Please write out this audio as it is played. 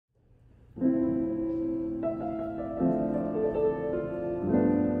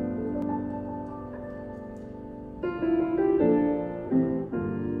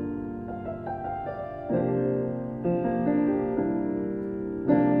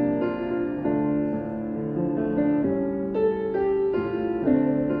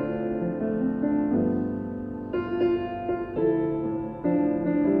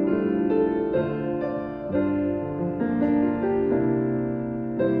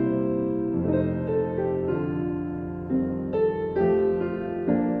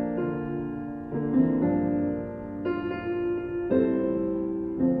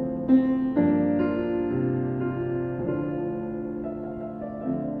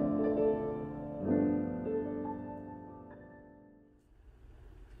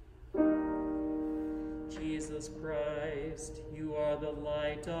Jesus Christ, you are the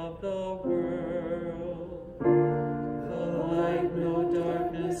light of the world, the light no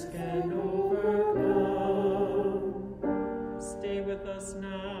darkness can overcome. Stay with us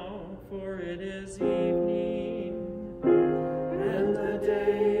now, for it is evening, and the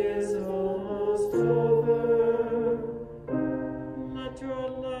day is almost over. Let your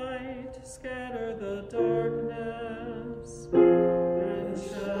light scatter the darkness, and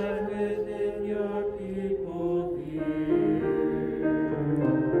shine within your people here.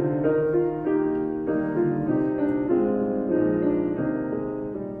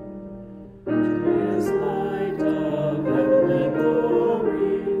 Joyous light of heavenly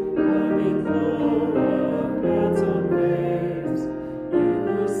glory, loving flow of God's own waves, you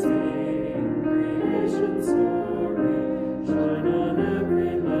who sing creation's story, shine on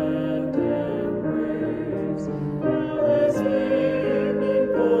every land and grace. Now as evening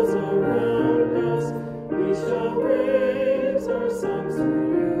falls around us, we shall raise our songs to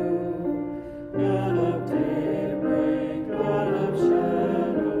you. God of daybreak, God of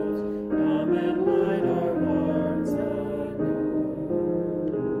shadows, come and light our hearts anew.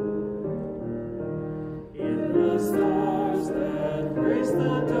 In the stars that grace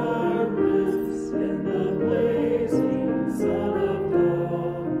the darkness, in the blazing sun of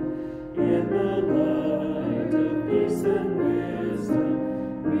dawn, in the light of peace and wisdom,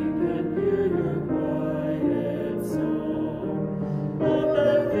 we can hear your quiet song. Love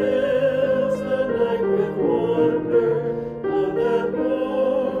that fills the night with wonder, love that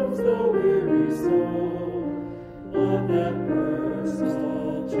warms the weary soul, love that bursts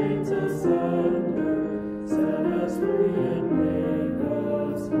all chains asunder, set us free and make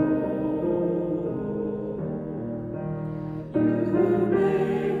us whole. You who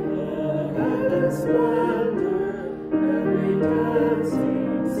make the heavens splendor, every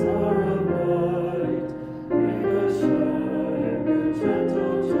dancing star of light, make us shine with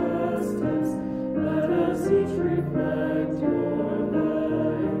gentle justice, let us each reflect your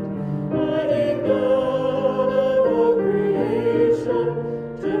light. Mighty God of all creation,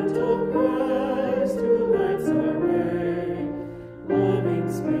 gentle Christ who lights our way, loving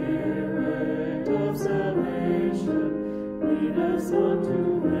Spirit of salvation, lead us on to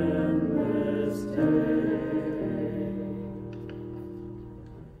endless day.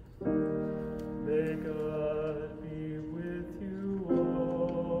 May God be with you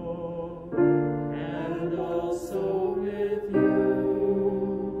all, and also with you.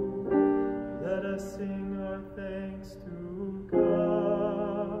 Let us sing our thanks to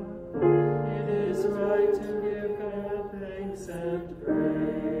God. It is right to give God thanks and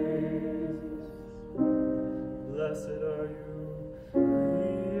praise. Blessed are you,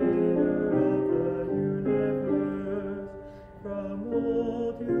 Creator of the universe.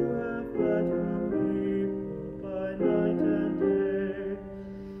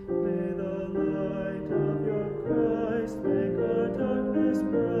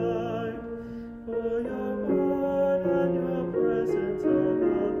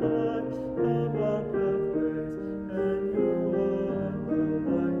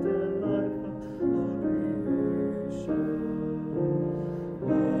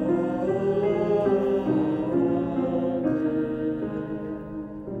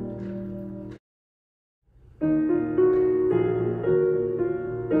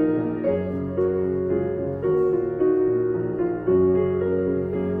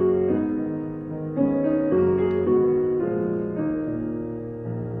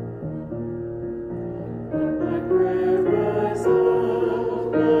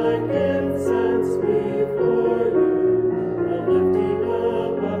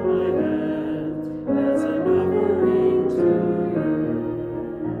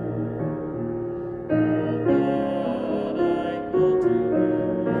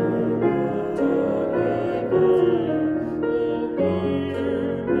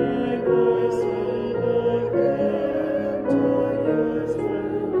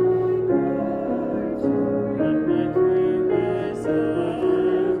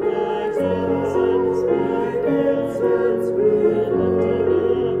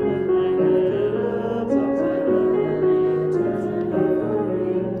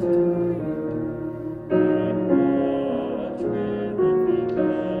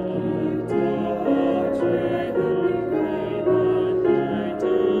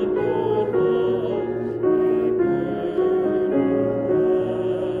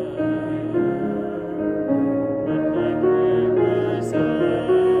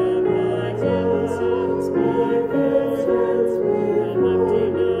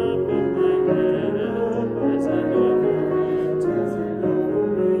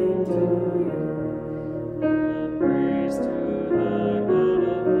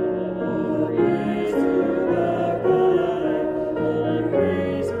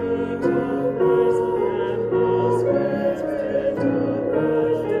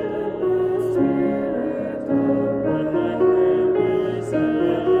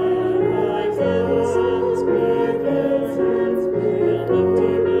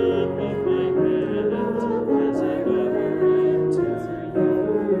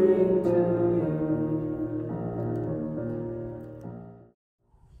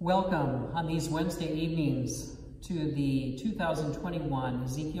 these Wednesday evenings to the 2021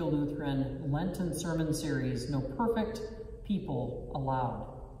 Ezekiel Lutheran Lenten Sermon Series, No Perfect People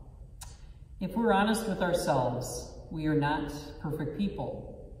Allowed. If we're honest with ourselves, we are not perfect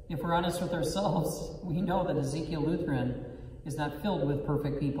people. If we're honest with ourselves, we know that Ezekiel Lutheran is not filled with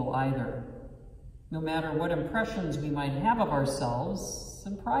perfect people either. No matter what impressions we might have of ourselves,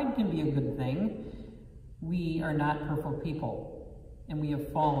 and pride can be a good thing, we are not perfect people, and we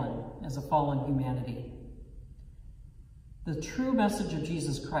have fallen as a fallen humanity. The true message of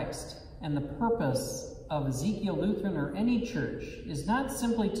Jesus Christ and the purpose of Ezekiel Lutheran or any church is not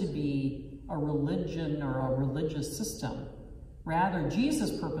simply to be a religion or a religious system. Rather,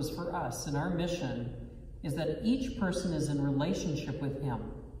 Jesus' purpose for us and our mission is that each person is in relationship with him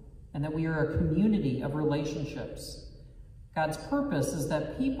and that we are a community of relationships. God's purpose is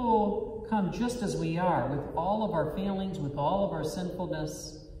that people come just as we are, with all of our failings, with all of our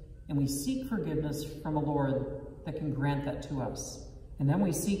sinfulness, and we seek forgiveness from a Lord that can grant that to us. And then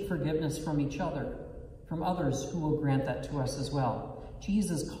we seek forgiveness from each other, from others who will grant that to us as well.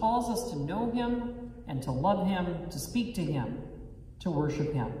 Jesus calls us to know him and to love him, to speak to him, to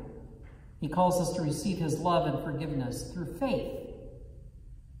worship him. He calls us to receive his love and forgiveness through faith.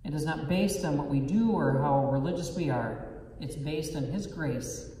 It is not based on what we do or how religious we are. It's based on his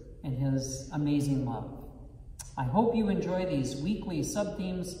grace and his amazing love. I hope you enjoy these weekly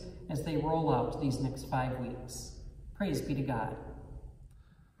sub-themes as they roll out these next 5 weeks. Praise be to God.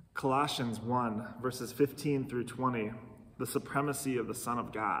 Colossians 1, verses 15 through 20, the supremacy of the Son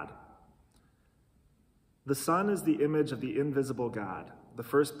of God. The Son is the image of the invisible God, the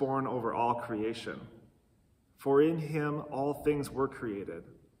firstborn over all creation. For in him all things were created,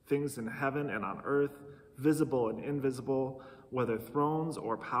 things in heaven and on earth, visible and invisible, whether thrones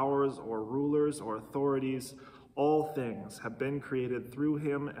or powers or rulers or authorities, all things have been created through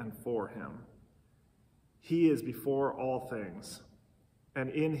him and for him. He is before all things,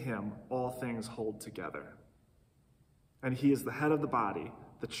 and in him all things hold together. And he is the head of the body,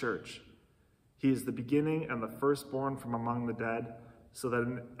 the church. He is the beginning and the firstborn from among the dead, so that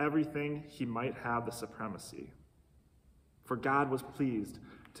in everything he might have the supremacy. For God was pleased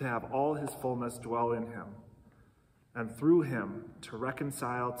to have all his fullness dwell in him, and through him to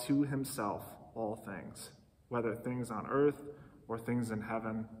reconcile to himself all things, whether things on earth or things in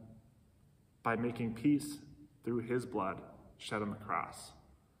heaven, by making peace through his blood shed on the cross.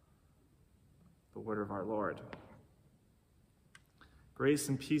 The word of our Lord. Grace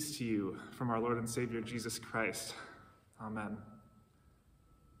and peace to you from our Lord and Savior Jesus Christ. Amen.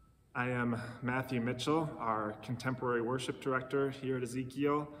 I am Matthew Mitchell, our contemporary worship director here at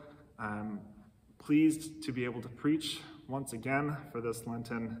Ezekiel. I'm pleased to be able to preach once again for this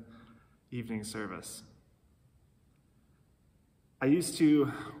Lenten evening service. I used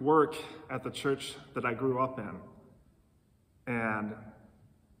to work at the church that I grew up in, and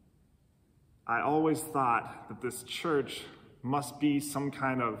I always thought that this church must be some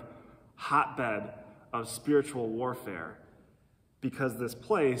kind of hotbed of spiritual warfare, because this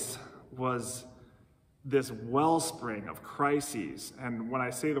place was this wellspring of crises. And when I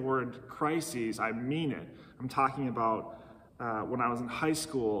say the word crises, I mean it. I'm talking about when I was in high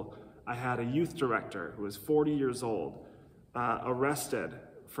school, I had a youth director who was 40 years old, arrested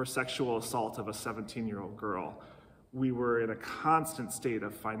for sexual assault of a 17-year-old girl. We were in a constant state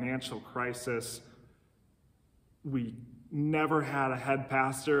of financial crisis. We never had a head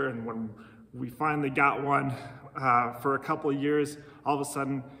pastor, and when we finally got one for a couple of years, all of a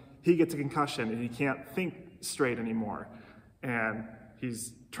sudden he gets a concussion and he can't think straight anymore. And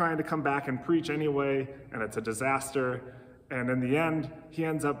he's trying to come back and preach anyway, and it's a disaster. And in the end, he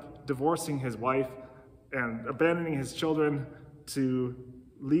ends up divorcing his wife and abandoning his children to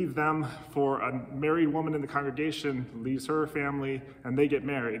leave them for a married woman in the congregation, leaves her family, and they get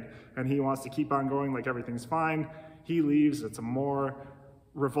married. And he wants to keep on going like everything's fine. He leaves. It's a more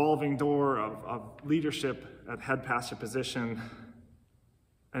revolving door of leadership at head pastor position,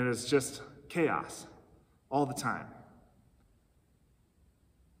 and it's just chaos all the time.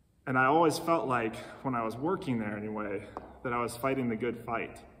 And I always felt like, when I was working there anyway, that I was fighting the good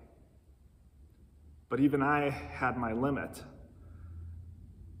fight. But even I had my limit.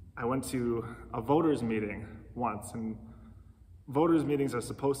 I went to a voters meeting once, and voters meetings are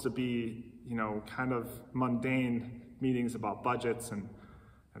supposed to be, kind of mundane meetings about budgets and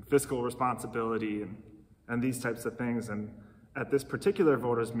fiscal responsibility and these types of things. And at this particular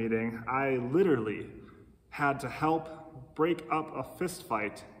voters meeting, I literally had to help break up a fist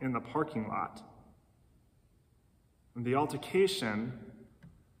fight in the parking lot. And the altercation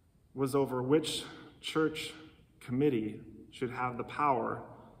was over which church committee should have the power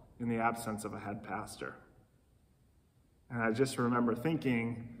in the absence of a head pastor. And I just remember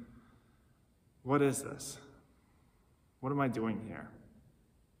thinking, what is this? What am I doing here?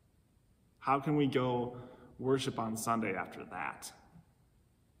 How can we go worship on Sunday after that?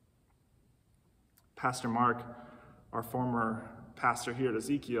 Pastor Mark, our former pastor here at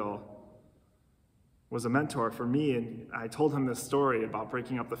Ezekiel, was a mentor for me, and I told him this story about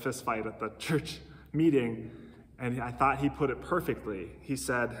breaking up the fist fight at the church meeting, and I thought he put it perfectly. He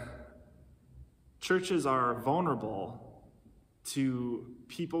said, churches are vulnerable to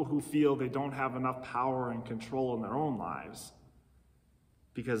people who feel they don't have enough power and control in their own lives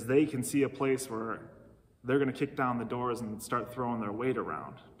because they can see a place where they're going to kick down the doors and start throwing their weight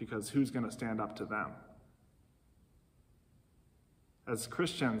around, because who's going to stand up to them? As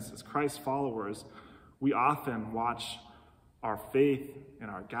Christians, as Christ followers, we often watch our faith in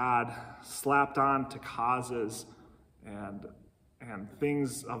our God slapped on to causes and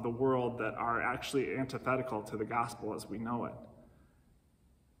things of the world that are actually antithetical to the gospel as we know it.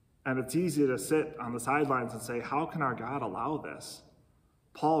 And it's easy to sit on the sidelines and say, how can our God allow this?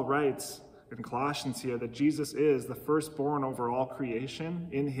 Paul writes in Colossians here that Jesus is the firstborn over all creation.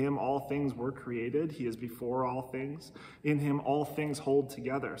 In him all things were created. He is before all things. In him all things hold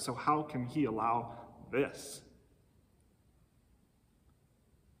together. So how can he allow this?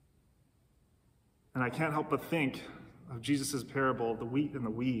 And I can't help but think of Jesus' parable of the wheat and the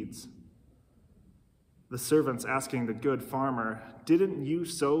weeds. The servants asking the good farmer, didn't you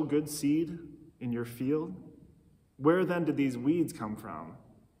sow good seed in your field? Where then did these weeds come from?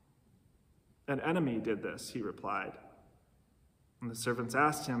 An enemy did this, he replied. And the servants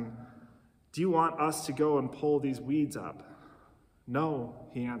asked him, do you want us to go and pull these weeds up? No,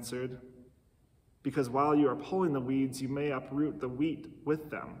 he answered, because while you are pulling the weeds, you may uproot the wheat with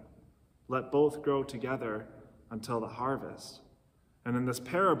them. Let both grow together until the harvest. And in this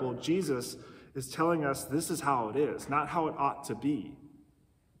parable, Jesus is telling us this is how it is, not how it ought to be.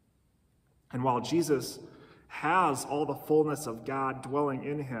 And while Jesus has all the fullness of God dwelling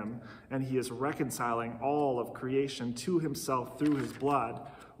in him, and he is reconciling all of creation to himself through his blood,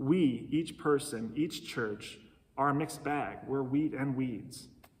 we, each person, each church, are a mixed bag. We're wheat and weeds.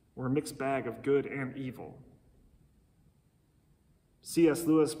 We're a mixed bag of good and evil. C.S.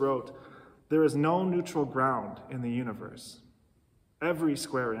 Lewis wrote, there is no neutral ground in the universe. Every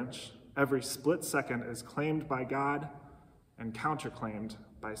square inch, every split second is claimed by God and counterclaimed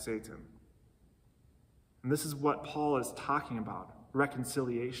by Satan. And this is what Paul is talking about,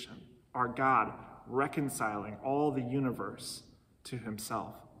 reconciliation. Our God reconciling all the universe to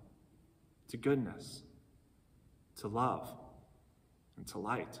himself, to goodness, to love, and to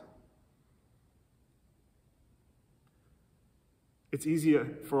light. It's easy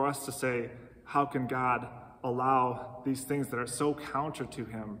for us to say, how can God allow these things that are so counter to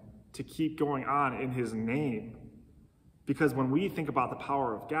him to keep going on in his name? Because when we think about the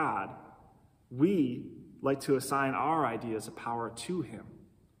power of God, we like to assign our ideas of power to him.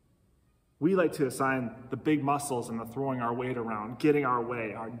 We like to assign the big muscles and the throwing our weight around, getting our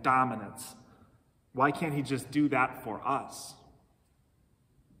way, our dominance. Why can't he just do that for us?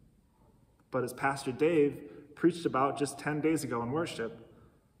 But as Pastor Dave preached about just 10 days ago in worship,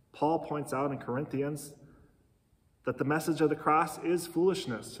 Paul points out in Corinthians that the message of the cross is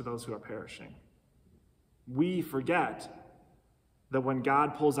foolishness to those who are perishing. We forget that when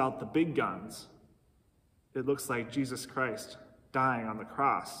God pulls out the big guns, it looks like Jesus Christ dying on the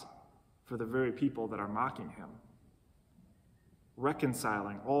cross for the very people that are mocking him,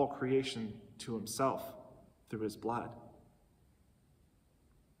 reconciling all creation to himself through his blood.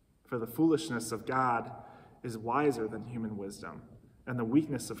 For the foolishness of God is wiser than human wisdom, and the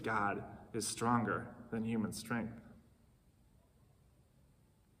weakness of God is stronger than human strength.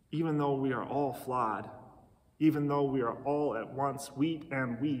 Even though we are all flawed, even though we are all at once wheat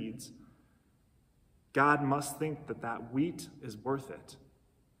and weeds, God must think that that wheat is worth it.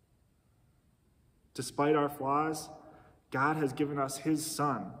 Despite our flaws, God has given us his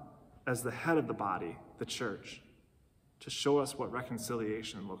Son as the head of the body, the church, to show us what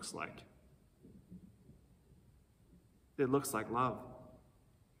reconciliation looks like. It looks like love.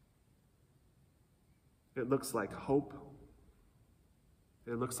 It looks like hope.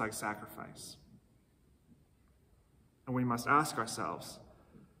 It looks like sacrifice. And we must ask ourselves,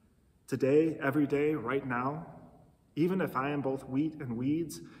 today, every day, right now, even if I am both wheat and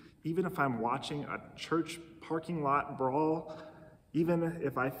weeds, even if I'm watching a church parking lot brawl, even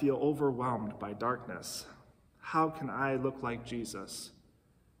if I feel overwhelmed by darkness, how can I look like Jesus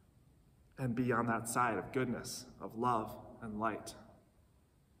and be on that side of goodness, of love and light,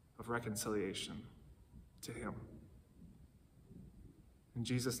 of reconciliation to him? In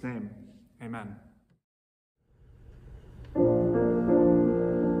Jesus' name, amen.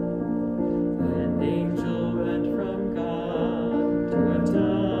 An angel went from God to a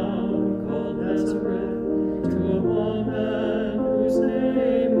town called Nazareth, to a woman whose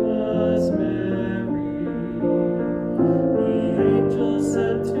name was Mary. The angel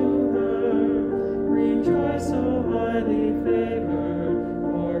said to her, "Rejoice, O highly favored,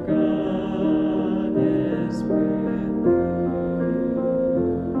 for God is with you.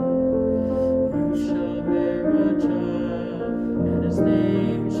 You shall bear a child, and his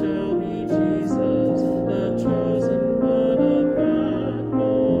name shall be Jesus, the chosen one of God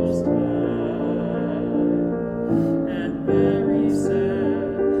Most High." And Mary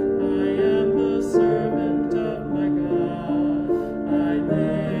said, "I am the servant of my God. I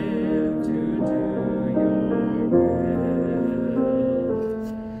live to do your will."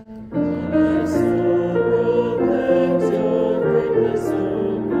 My soul proclaims your greatness, O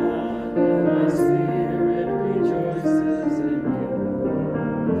God, and my spirit rejoices in you.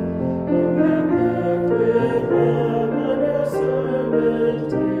 You have looked with love on your servant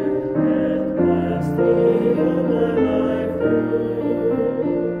here, and blessed me all my life through.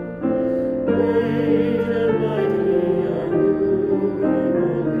 Great and mighty are you,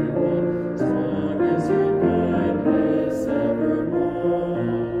 Holy One, strong is your kindness evermore.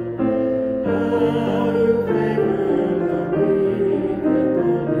 How you favor the weak and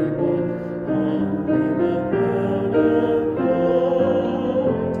lowly one, humbling the proud of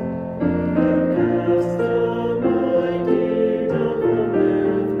heart. You have cast the mighty down from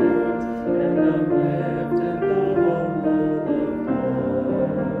their thrones, and have lifted the humble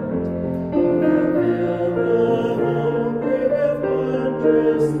apart. You have filled the hungry with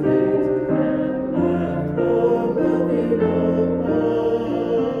wondrous things, and left the wealthy no part.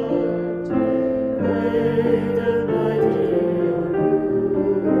 Great and mighty are you,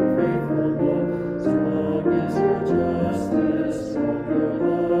 faithful one, strong is your justice, strong your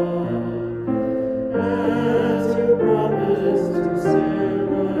love. As you promised to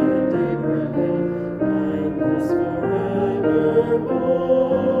Sarah and Abraham, kindness forevermore.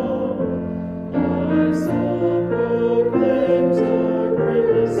 My soul proclaims your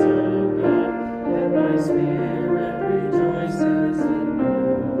greatness, O God, and my spirit rejoices in you.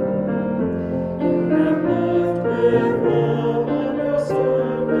 You have looked with love on your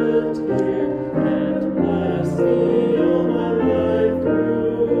servant here, and blessed me all my life through.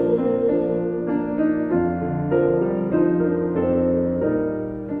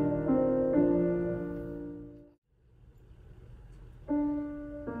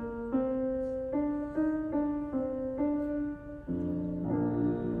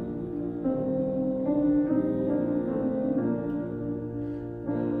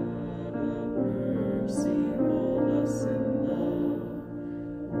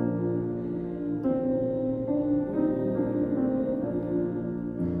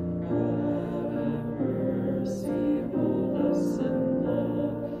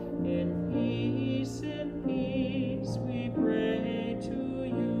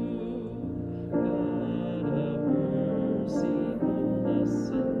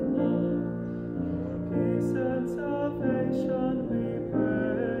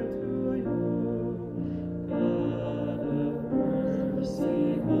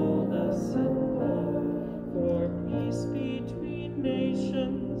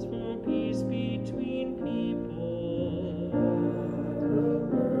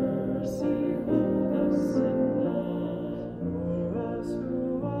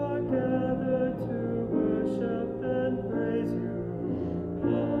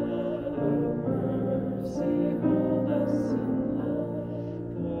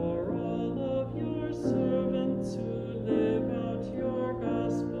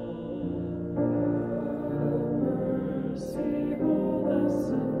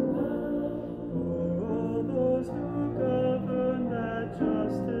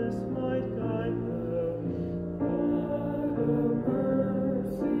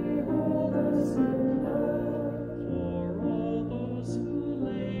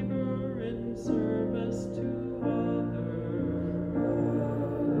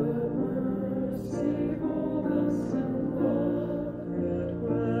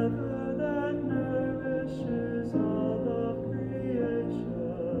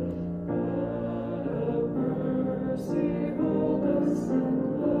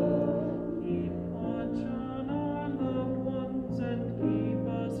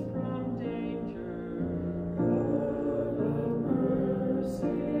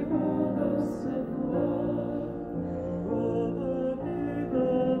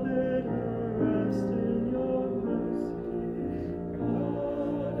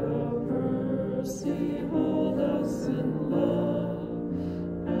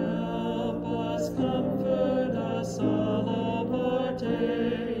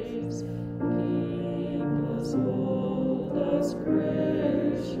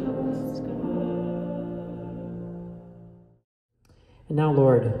 And now,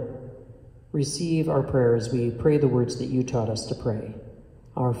 Lord, receive our prayers. We pray the words that you taught us to pray.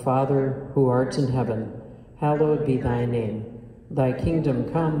 Our Father, who art in heaven, hallowed be thy name. Thy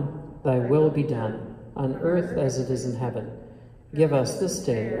kingdom come, thy will be done, on earth as it is in heaven. Give us this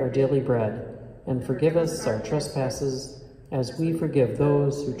day our daily bread, and forgive us our trespasses, as we forgive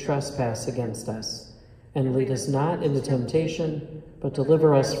those who trespass against us. And lead us not into temptation, but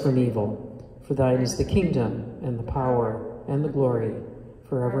deliver us from evil. For thine is the kingdom, and the power, and the glory,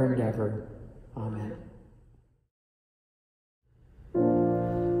 forever and ever. Amen.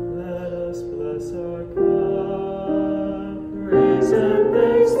 Let us bless our God, praise and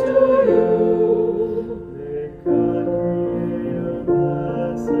thanks to you. May God create and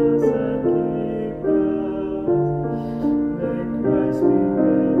bless us.